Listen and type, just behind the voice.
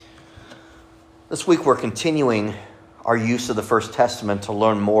This week we're continuing our use of the First Testament to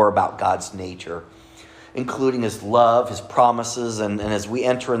learn more about God's nature, including his love, his promises, and as we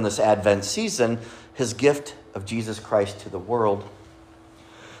enter in this Advent season, his gift of Jesus Christ to the world.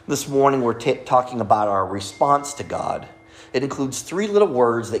 This morning we're talking about our response to God. It includes three little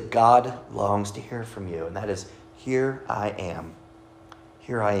words that God longs to hear from you, and that is, here I am.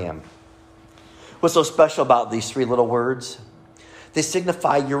 Here I am. What's so special about these three little words? They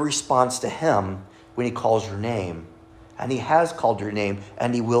signify your response to him when he calls your name. And he has called your name,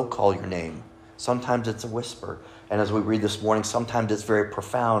 and he will call your name. Sometimes it's a whisper. And as we read this morning, sometimes it's very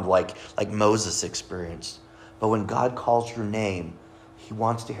profound, like Moses experienced. But when God calls your name, he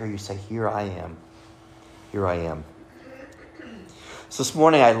wants to hear you say, here I am. Here I am. So this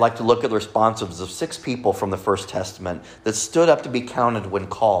morning, I'd like to look at the responses of 6 people from the First Testament that stood up to be counted when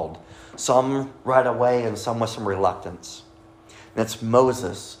called. Some right away and some with some reluctance. And it's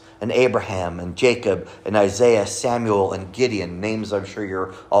Moses and Abraham and Jacob and Isaiah, Samuel and Gideon, names I'm sure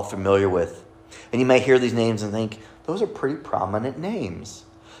you're all familiar with. And you may hear these names and think, those are pretty prominent names.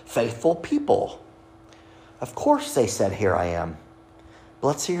 Faithful people. Of course they said, here I am. But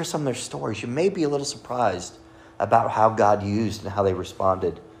let's hear some of their stories. You may be a little surprised about how God used and how they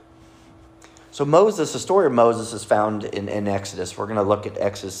responded. So Moses, the story of Moses is found in Exodus. We're going to look at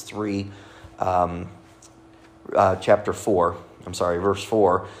Exodus 3, chapter 4. Verse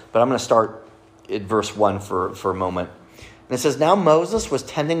 4. But I'm going to start at verse 1 for a moment. And it says, now Moses was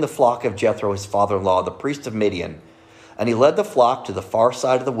tending the flock of Jethro, his father-in-law, the priest of Midian. And he led the flock to the far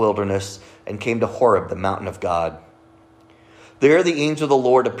side of the wilderness and came to Horeb, the mountain of God. There the angel of the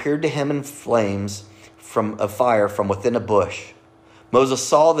Lord appeared to him in flames of fire from within a bush. Moses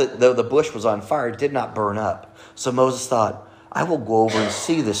saw that though the bush was on fire, it did not burn up. So Moses thought, I will go over and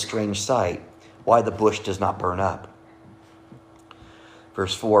see this strange sight, why the bush does not burn up.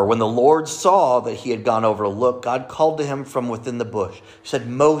 Verse 4, when the Lord saw that he had gone over to look, God called to him from within the bush. He said,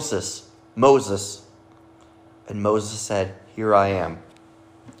 Moses, Moses. And Moses said, here I am.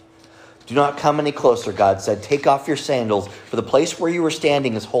 Do not come any closer, God said. Take off your sandals, for the place where you are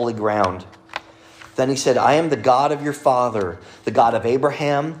standing is holy ground. Then he said, I am the God of your father, the God of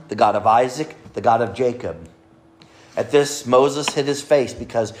Abraham, the God of Isaac, the God of Jacob. At this, Moses hid his face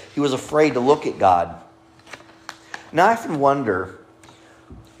because he was afraid to look at God. Now I often wonder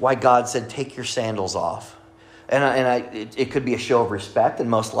why God said, take your sandals off. It could be a show of respect, and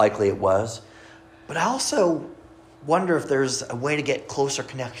most likely it was. But I also wonder if there's a way to get closer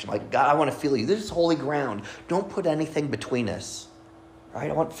connection. Like, God, I want to feel you. This is holy ground. Don't put anything between us.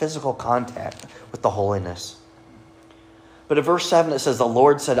 Right? I want physical contact with the holiness. But in verse 7 it says, the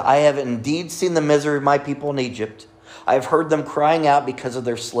Lord said, I have indeed seen the misery of my people in Egypt. I have heard them crying out because of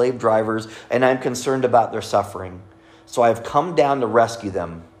their slave drivers, and I am concerned about their suffering. So I have come down to rescue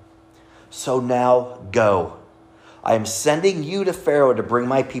them. So now go. I am sending you to Pharaoh to bring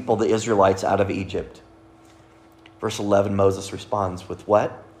my people, the Israelites, out of Egypt. Verse 11, Moses responds with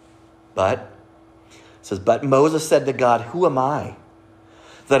what? But. It says, but Moses said to God, who am I,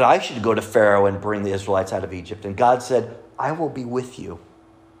 that I should go to Pharaoh and bring the Israelites out of Egypt? And God said, I will be with you.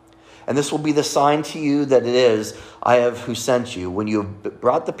 And this will be the sign to you that it is I have who sent you. When you have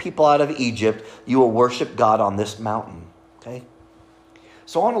brought the people out of Egypt, you will worship God on this mountain. Okay?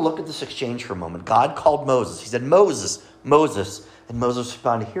 So I want to look at this exchange for a moment. God called Moses. He said, Moses, Moses. And Moses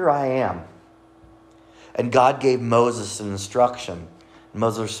responded, here I am. And God gave Moses an instruction. And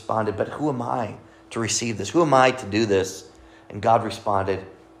Moses responded, but who am I to receive this? Who am I to do this? And God responded,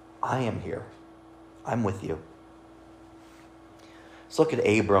 I am here. I'm with you. Let's look at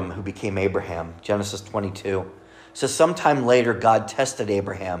Abram, who became Abraham. Genesis 22. It says, sometime later, God tested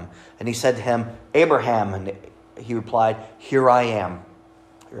Abraham. And he said to him, Abraham. And he replied, here I am.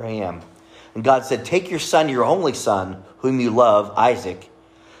 Here I am. And God said, take your son, your only son, whom you love, Isaac,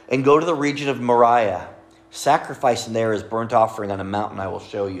 and go to the region of Moriah. Sacrifice him there as burnt offering on a mountain I will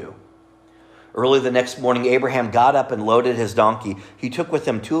show you. Early the next morning, Abraham got up and loaded his donkey. He took with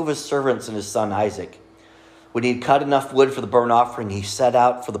him 2 of his servants and his son Isaac. When he had cut enough wood for the burnt offering, he set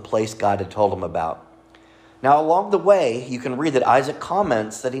out for the place God had told him about. Now, along the way, you can read that Isaac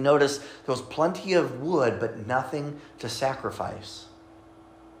comments that he noticed there was plenty of wood, but nothing to sacrifice.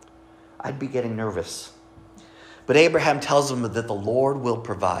 I'd be getting nervous. But Abraham tells him that the Lord will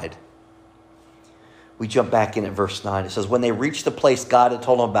provide. We jump back in at verse 9. It says, when they reached the place God had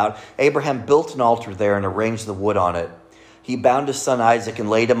told him about, Abraham built an altar there and arranged the wood on it. He bound his son Isaac and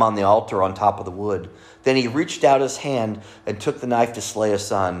laid him on the altar on top of the wood. Then he reached out his hand and took the knife to slay his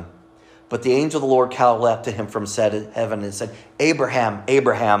son. But the angel of the Lord called out to him from heaven and said, Abraham,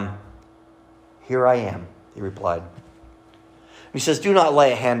 Abraham. Here I am, he replied. He says, do not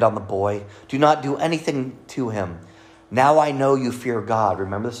lay a hand on the boy. Do not do anything to him. Now I know you fear God.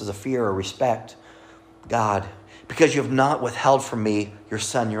 Remember, this is a fear or respect. God, because you have not withheld from me your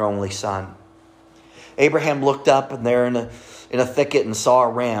son, your only son. Abraham looked up, and there in a thicket and saw a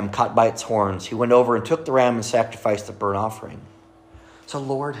ram caught by its horns. He went over and took the ram and sacrificed the burnt offering. So the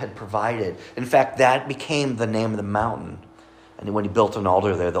Lord had provided. In fact, that became the name of the mountain. And when he built an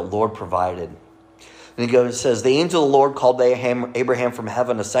altar there, the Lord provided. And it says, the angel of the Lord called Abraham from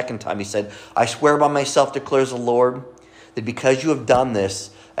heaven a second time. He said, I swear by myself, declares the Lord, that because you have done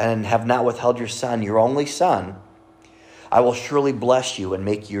this and have not withheld your son, your only son, I will surely bless you and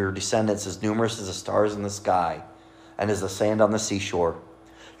make your descendants as numerous as the stars in the sky and as the sand on the seashore.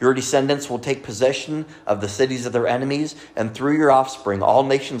 Your descendants will take possession of the cities of their enemies, and through your offspring all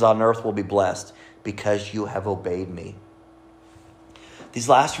nations on earth will be blessed because you have obeyed me. These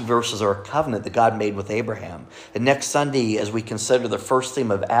last few verses are a covenant that God made with Abraham. And next Sunday, as we consider the first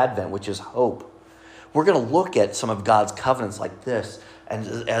theme of Advent, which is hope, we're going to look at some of God's covenants like this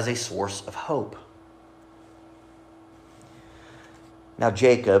and as a source of hope. Now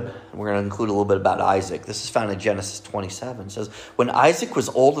Jacob, we're going to include a little bit about Isaac. This is found in Genesis 27. It says, when Isaac was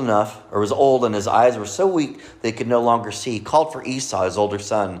old and his eyes were so weak that he could no longer see, he called for Esau, his older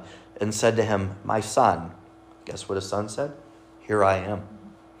son, and said to him, my son. Guess what his son said? Here I am.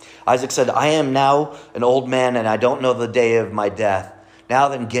 Isaac said, I am now an old man, and I don't know the day of my death. Now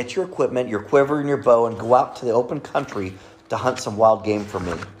then, get your equipment, your quiver, and your bow, and go out to the open country to hunt some wild game for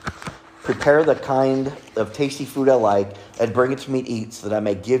me. Prepare the kind of tasty food I like, and bring it to me to eat, so that I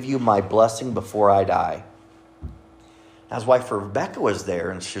may give you my blessing before I die. Now, his wife Rebekah was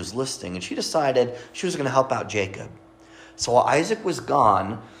there, and she was listening, and she decided she was going to help out Jacob. So while Isaac was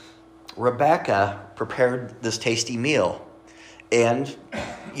gone, Rebekah prepared this tasty meal. And,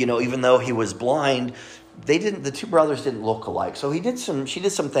 even though he was blind, the two brothers didn't look alike. So she did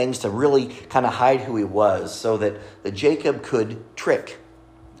some things to really kind of hide who he was, so that Jacob could trick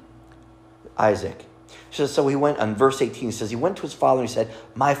Isaac. So he went, on verse 18, it says, he went to his father and he said,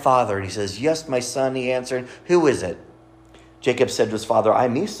 my father. And he says, yes, my son, he answered. Who is it? Jacob said to his father,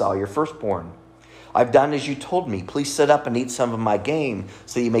 I'm Esau, your firstborn. I've done as you told me. Please sit up and eat some of my game,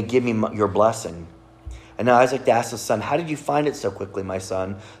 so that you may give me your blessing. And now Isaac asked his son, how did you find it so quickly, my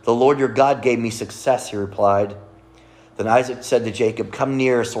son? The Lord your God gave me success, he replied. Then Isaac said to Jacob, come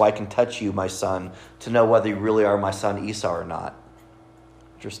near so I can touch you, my son, to know whether you really are my son Esau or not.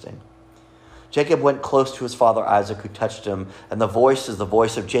 Interesting. Jacob went close to his father Isaac, who touched him, and the voice is the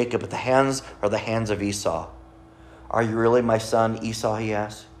voice of Jacob, but the hands are the hands of Esau. Are you really my son Esau, he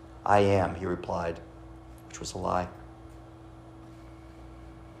asked. I am, he replied, which was a lie.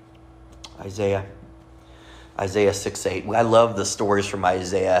 Isaiah 6:8. I love the stories from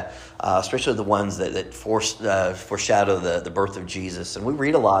Isaiah, especially the ones that foreshadow the birth of Jesus. And we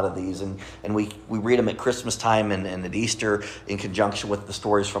read a lot of these, and we read them at Christmas time and at Easter in conjunction with the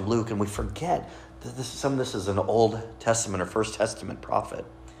stories from Luke, and we forget that some of this is an Old Testament or First Testament prophet.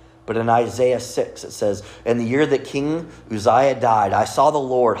 But in Isaiah 6, it says, in the year that King Uzziah died, I saw the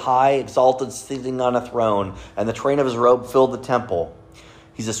Lord high, exalted, sitting on a throne, and the train of his robe filled the temple.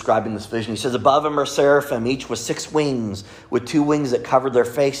 He's describing this vision. He says, above him are seraphim, each with 6 wings, with 2 wings that covered their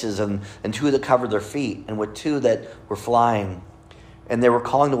faces and 2 that covered their feet, and with 2 that were flying. And they were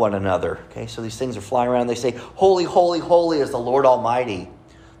calling to one another. Okay, so these things are flying around. They say, holy, holy, holy is the Lord Almighty.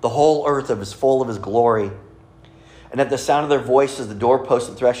 The whole earth is full of his glory. And at the sound of their voices, the doorposts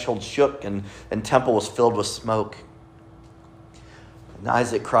and threshold shook, and temple was filled with smoke. And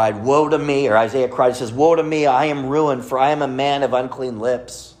Isaiah cried, woe to me, he says, woe to me, I am ruined, for I am a man of unclean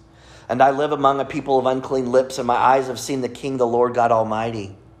lips. And I live among a people of unclean lips, and my eyes have seen the King, the Lord God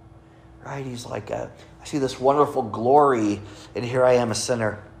Almighty. Right? He's like, I see this wonderful glory, and here I am a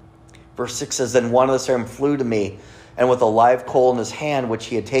sinner. Verse 6 says, then one of the seraphim flew to me, and with a live coal in his hand, which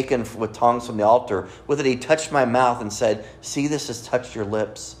he had taken with tongs from the altar, with it he touched my mouth and said, see, this has touched your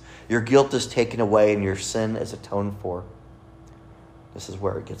lips. Your guilt is taken away, and your sin is atoned for. This is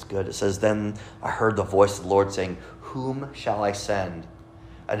where it gets good. It says, then I heard the voice of the Lord saying, whom shall I send?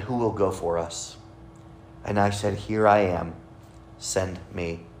 And who will go for us? And I said, here I am. Send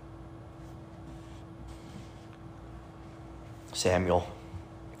me. Samuel,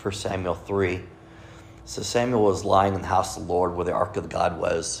 1 Samuel 3. So Samuel was lying in the house of the Lord where the ark of God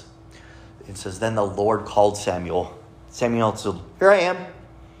was. It says, then the Lord called Samuel. Samuel said, here I am.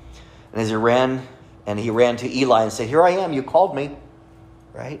 And as he ran to Eli and said, here I am, you called me.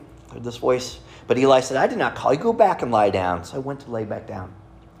 Right? Heard this voice. But Eli said, I did not call you. Go back and lie down. So I went to lay back down.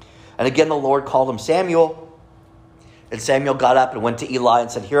 And again the Lord called him, Samuel. And Samuel got up and went to Eli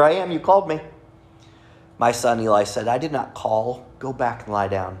and said, here I am, you called me. My son Eli said, I did not call. Go back and lie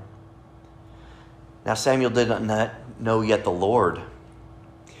down. Now Samuel did not know yet the Lord.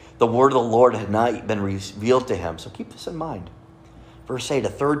 The word of the Lord had not been revealed to him. So keep this in mind. Verse 8, a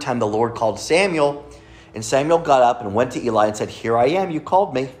third time the Lord called Samuel. And Samuel got up and went to Eli and said, here I am, you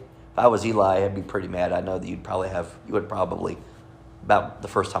called me. If I was Eli, I'd be pretty mad. I know that you would probably, about the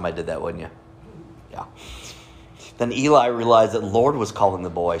first time I did that, wouldn't you? Yeah. Then Eli realized that the Lord was calling the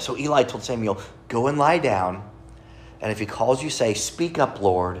boy. So Eli told Samuel, go and lie down. And if he calls you, say, speak up,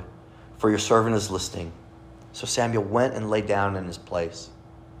 Lord, for your servant is listening. So Samuel went and lay down in his place.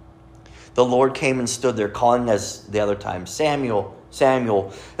 The Lord came and stood there, calling as the other time, Samuel,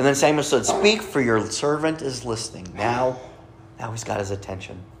 Samuel. And then Samuel said, speak, for your servant is listening. Now he's got his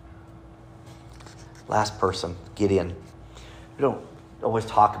attention. Last person, Gideon. We don't always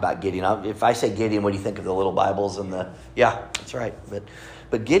talk about Gideon. If I say Gideon, what do you think of the little Bibles and the... Yeah, that's right.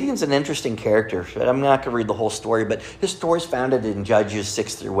 But Gideon's an interesting character. I'm not going to read the whole story, but his story is founded in Judges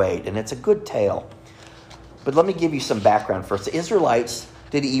 6 through 8, and it's a good tale. But let me give you some background first. The Israelites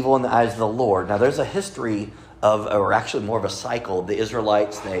did evil in the eyes of the Lord. Now, there's a history of, or actually more of a cycle. The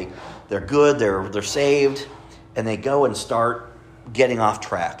Israelites, they're good, they're saved, and they go and start getting off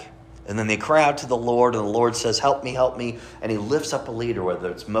track. And then they cry out to the Lord, and the Lord says, help me, and he lifts up a leader, whether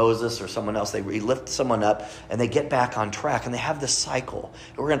it's Moses or someone else. He lifts someone up, and they get back on track, and they have this cycle.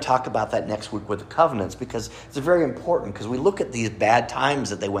 And we're going to talk about that next week with the covenants, because it's very important, because we look at these bad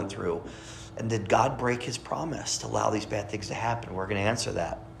times that they went through, and did God break his promise to allow these bad things to happen? We're going to answer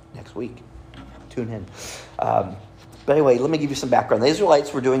that next week. Tune in. But anyway, let me give you some background. The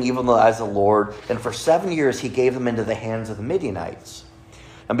Israelites were doing evil in the eyes of the Lord, and for 7 years he gave them into the hands of the Midianites.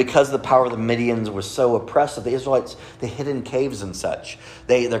 And because the power of the Midians was so oppressive, the Israelites, they hid in caves and such.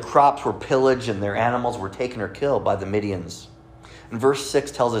 Their crops were pillaged and their animals were taken or killed by the Midians. And verse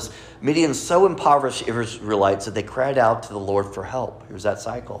 6 tells us, Midians so impoverished Israelites that they cried out to the Lord for help. Here's that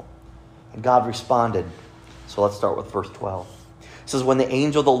cycle. And God responded. So let's start with verse 12. It says, when the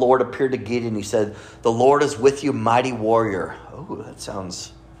angel of the Lord appeared to Gideon, he said, the Lord is with you, mighty warrior. Oh, that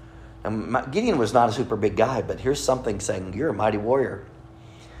sounds... Gideon was not a super big guy, but here's something saying, you're a mighty warrior.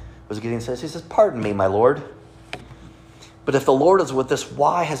 As Gideon says, he says, pardon me, my Lord. But if the Lord is with us,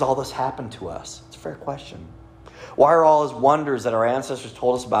 why has all this happened to us? It's a fair question. Why are all his wonders that our ancestors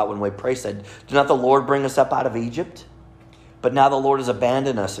told us about when we prayed, said, did not the Lord bring us up out of Egypt? But now the Lord has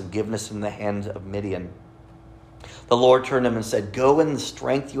abandoned us and given us in the hand of Midian. The Lord turned to him and said, go in the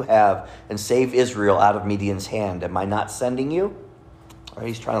strength you have and save Israel out of Midian's hand. Am I not sending you? All right,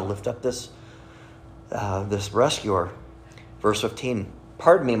 he's trying to lift up this rescuer. Verse 15.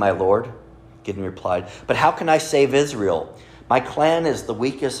 Pardon me, my Lord, Gideon replied, but how can I save Israel? My clan is the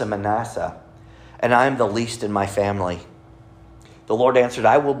weakest in Manasseh, and I am the least in my family. The Lord answered,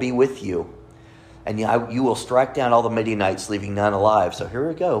 I will be with you, and you will strike down all the Midianites, leaving none alive. So here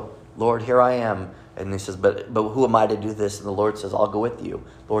we go. Lord, here I am. And he says, but who am I to do this? And the Lord says, I'll go with you.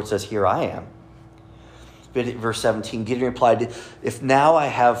 The Lord says, here I am. Verse 17, Gideon replied, if now I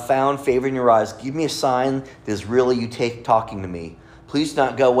have found favor in your eyes, give me a sign that is really you talking to me. Please do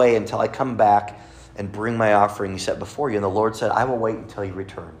not go away until I come back and bring my offering you set before you. And the Lord said, I will wait until you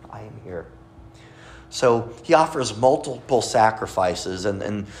return. I am here. So he offers multiple sacrifices.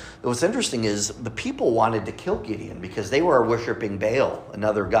 And what's interesting is the people wanted to kill Gideon because they were worshiping Baal,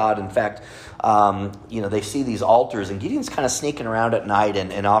 another god. In fact, they see these altars, and Gideon's kind of sneaking around at night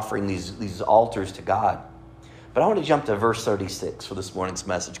and offering these altars to God. But I want to jump to verse 36 for this morning's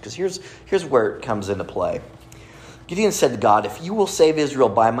message, because here's where it comes into play. Gideon said to God, if you will save Israel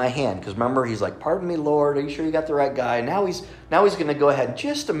by my hand, because remember, he's like, pardon me, Lord, are you sure you got the right guy? Now he's going to go ahead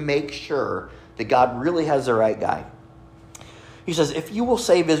just to make sure that God really has the right guy. He says, if you will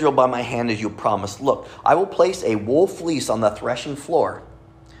save Israel by my hand as you promised, look, I will place a wool fleece on the threshing floor.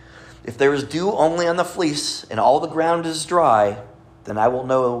 If there is dew only on the fleece and all the ground is dry, then I will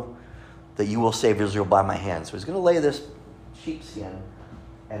know that you will save Israel by my hand. So he's going to lay this sheepskin,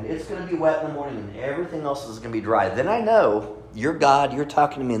 and it's going to be wet in the morning, and everything else is going to be dry. Then I know you're God, you're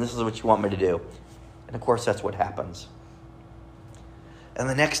talking to me, and this is what you want me to do. And of course, that's what happens. And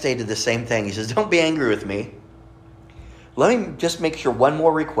the next day did the same thing. He says, don't be angry with me. Let me just make sure one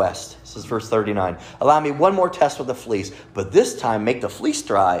more request. This is verse 39. Allow me one more test with the fleece, but this time make the fleece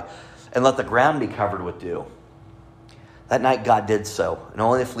dry and let the ground be covered with dew. That night God did so, and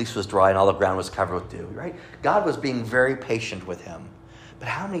only the fleece was dry and all the ground was covered with dew, right? God was being very patient with him. But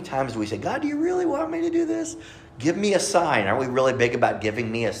how many times do we say, God, do you really want me to do this? Give me a sign. Aren't we really big about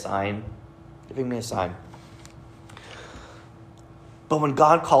giving me a sign? Giving me a sign. But when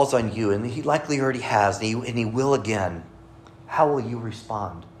God calls on you, and he likely already has, and he will again, how will you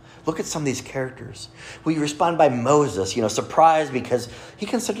respond? Look at some of these characters. We respond by Moses, surprised because he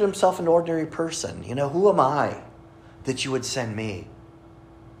considered himself an ordinary person. Who am I that you would send me?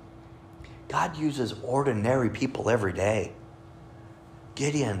 God uses ordinary people every day.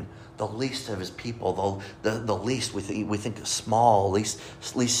 Gideon, the least of his people, the least we think small, least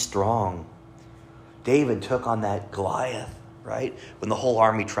strong. David took on that Goliath, right? When the whole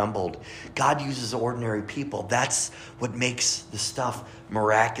army trembled. God uses ordinary people. That's what makes the stuff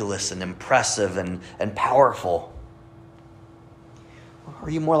miraculous and impressive and powerful. Or are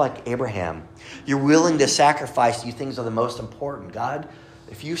you more like Abraham? You're willing to sacrifice you things are the most important. God,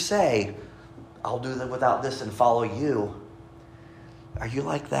 if you say, I'll do that without this and follow you, are you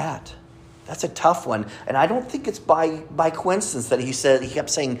like that? That's a tough one. And I don't think it's by coincidence that he kept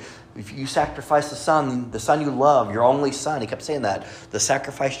saying, if you sacrifice the son you love, your only son. He kept saying that. The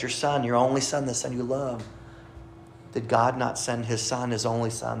sacrifice your son, your only son, the son you love. Did God not send his son, his only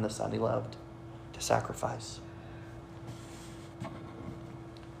son, the son he loved, to sacrifice?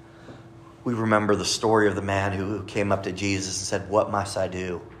 We remember the story of the man who came up to Jesus and said, what must I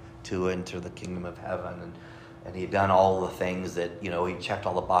do to enter the kingdom of heaven? And he had done all the things that, he checked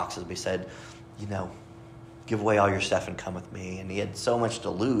all the boxes. But he said, give away all your stuff and come with me. And he had so much to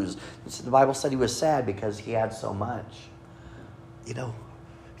lose. And so the Bible said he was sad because he had so much.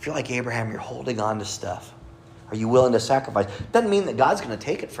 If you're like Abraham, you're holding on to stuff. Are you willing to sacrifice? Doesn't mean that God's going to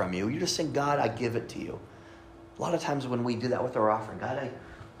take it from you. You're just saying, God, I give it to you. A lot of times when we do that with our offering, God,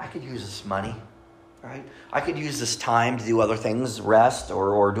 I could use this money. Right? I could use this time to do other things, rest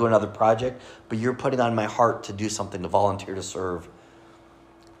or do another project, but you're putting on my heart to do something, to volunteer to serve.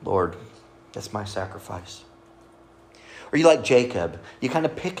 Lord, that's my sacrifice. Or you like Jacob, you kind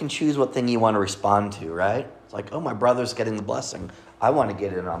of pick and choose what thing you want to respond to, right? It's like, my brother's getting the blessing. I want to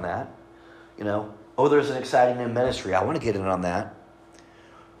get in on that. There's an exciting new ministry. I want to get in on that.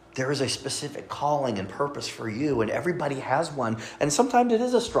 There is a specific calling and purpose for you, and everybody has one. And sometimes it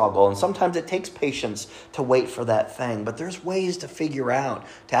is a struggle, and sometimes it takes patience to wait for that thing. But there's ways to figure out,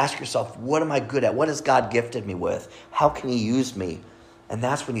 to ask yourself, what am I good at? What has God gifted me with? How can he use me? And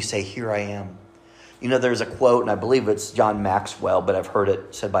that's when you say, here I am. There's a quote, and I believe it's John Maxwell, but I've heard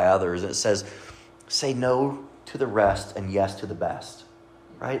it said by others. It says, say no to the rest and yes to the best.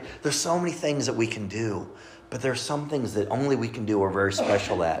 Right? There's so many things that we can do. But there's some things that only we can do or are very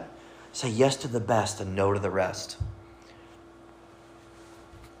special at. Say yes to the best and no to the rest.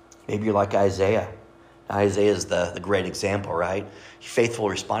 Maybe you're like Isaiah. Isaiah is the great example, right? He faithfully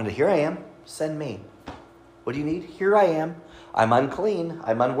responded, here I am, send me. What do you need? Here I am. I'm unclean.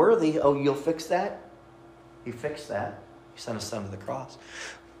 I'm unworthy. Oh, you'll fix that? He fixed that. He sent his son to the cross.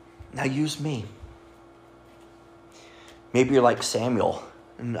 Now use me. Maybe you're like Samuel,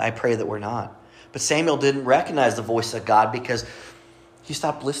 and I pray that we're not. But Samuel didn't recognize the voice of God because he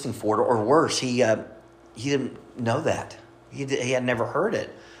stopped listening for it, or worse, he didn't know that. He had never heard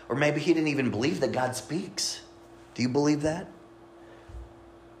it. Or maybe he didn't even believe that God speaks. Do you believe that?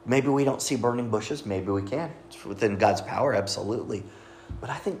 Maybe we don't see burning bushes. Maybe we can. It's within God's power, absolutely. But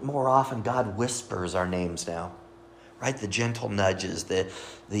I think more often God whispers our names now. Right? The gentle nudges, the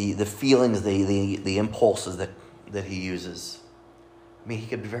feelings, the impulses that he uses. He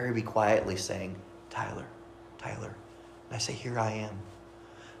could be quietly saying, Tyler. And I say, here I am.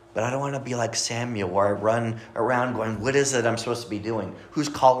 But I don't want to be like Samuel where I run around going, what is it I'm supposed to be doing? Who's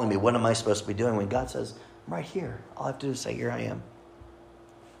calling me? What am I supposed to be doing? When God says, I'm right here. All I have to do is say, here I am.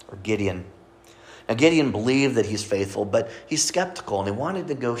 Or Gideon. Now, Gideon believed that he's faithful, but he's skeptical and he wanted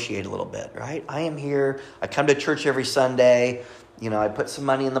to negotiate a little bit, right? I am here. I come to church every Sunday. I put some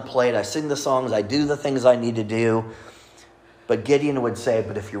money in the plate. I sing the songs. I do the things I need to do. But Gideon would say,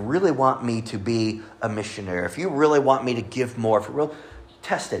 but if you really want me to be a missionary, if you really want me to give more, if you really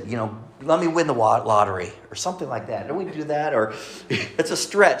test it, let me win the lottery or something like that. Don't we do that? Or it's a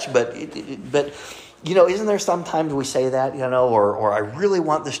stretch, but isn't there sometimes we say that, or I really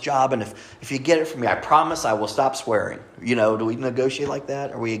want this job, and if you get it from me, I promise I will stop swearing. Do we negotiate like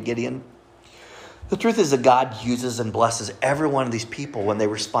that? Are we a Gideon? The truth is that God uses and blesses every one of these people when they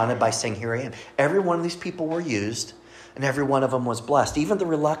responded by saying, here I am. Every one of these people were used. And every one of them was blessed, even the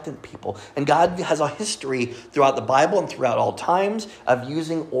reluctant people. And God has a history throughout the Bible and throughout all times of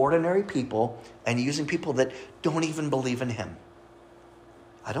using ordinary people and using people that don't even believe in him.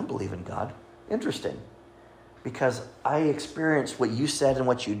 I don't believe in God. Interesting. Because I experienced what you said and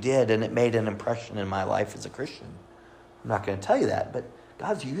what you did, and it made an impression in my life as a Christian. I'm not going to tell you that, but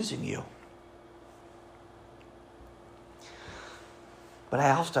God's using you. But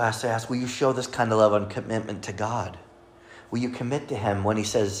I also have to ask, will you show this kind of love and commitment to God? Will you commit to him when he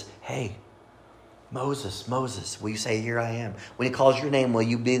says, hey, Moses, Moses, will you say, here I am? When he calls your name, will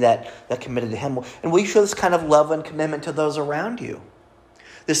you be that committed to him? And will you show this kind of love and commitment to those around you?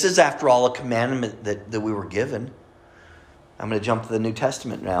 This is, after all, a commandment that we were given. I'm going to jump to the New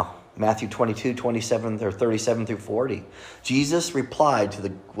Testament now. Matthew 22, 27 or 37 through 40. Jesus replied to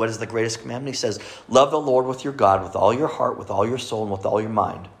what is the greatest commandment? He says, love the Lord with your God, with all your heart, with all your soul, and with all your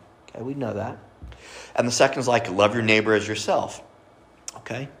mind. Okay, we know that. And the second is like, love your neighbor as yourself.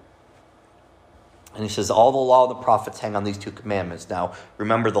 Okay? And he says, all the law and the prophets hang on these two commandments. Now,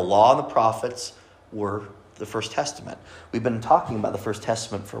 remember, the law and the prophets were the First Testament. We've been talking about the First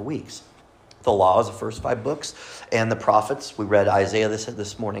Testament for weeks. The law is the first 5 books, and the prophets, we read Isaiah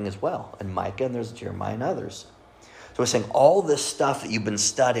this morning as well, and Micah, and there's Jeremiah and others. So we're saying all this stuff that you've been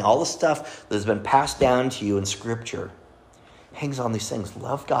studying, all the stuff that has been passed down to you in Scripture, hangs on these things.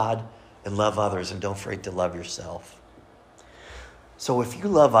 Love God and love others, and don't forget to love yourself. So if you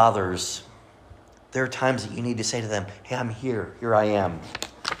love others, there are times that you need to say to them, hey, I'm here. Here I am.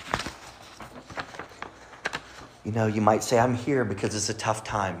 You know, you might say, I'm here because it's a tough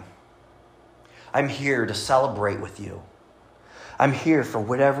time. I'm here to celebrate with you. I'm here for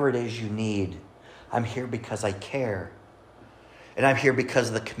whatever it is you need. I'm here because I care. And I'm here because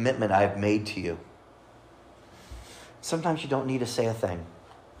of the commitment I've made to you. Sometimes you don't need to say a thing.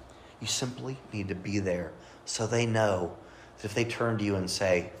 You simply need to be there so they know that if they turn to you and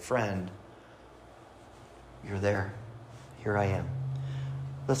say, friend, you're there. Here I am.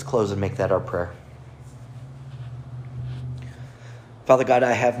 Let's close and make that our prayer. Father God,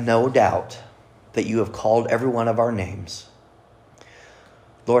 I have no doubt that you have called every one of our names.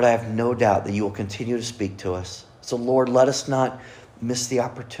 Lord, I have no doubt that you will continue to speak to us. So Lord, let us not miss the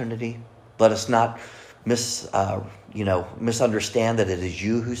opportunity. Let us not misunderstand that it is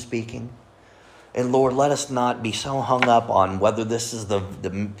you who's speaking. And Lord, let us not be so hung up on whether this is the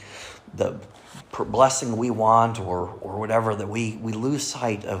blessing we want or whatever, that we lose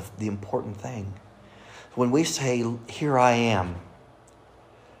sight of the important thing. When we say, here I am,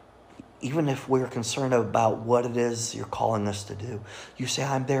 even if we're concerned about what it is you're calling us to do, you say,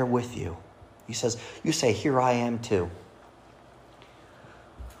 I'm there with you. You say, here I am too.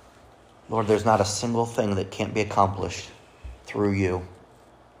 Lord, there's not a single thing that can't be accomplished through you.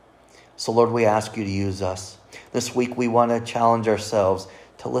 So Lord, we ask you to use us. This week we want to challenge ourselves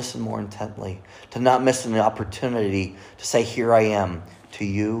to listen more intently, to not miss an opportunity to say, here I am, to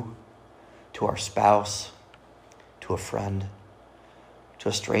you, to our spouse, to a friend, to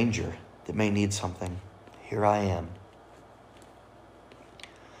a stranger that may need something. Here I am.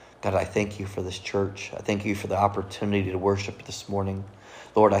 God, I thank you for this church. I thank you for the opportunity to worship this morning.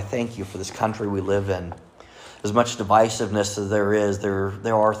 Lord, I thank you for this country we live in. As much divisiveness as there is,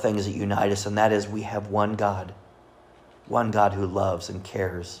 there are things that unite us, and that is we have one God who loves and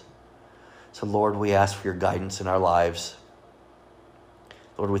cares. So Lord, we ask for your guidance in our lives.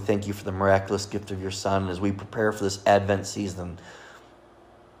 Lord, we thank you for the miraculous gift of your Son. As we prepare for this Advent season,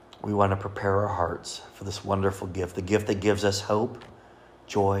 we want to prepare our hearts for this wonderful gift, the gift that gives us hope,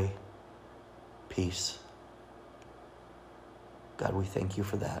 joy, peace. God, we thank you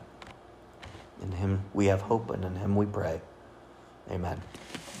for that. In him we have hope, and in him we pray. Amen.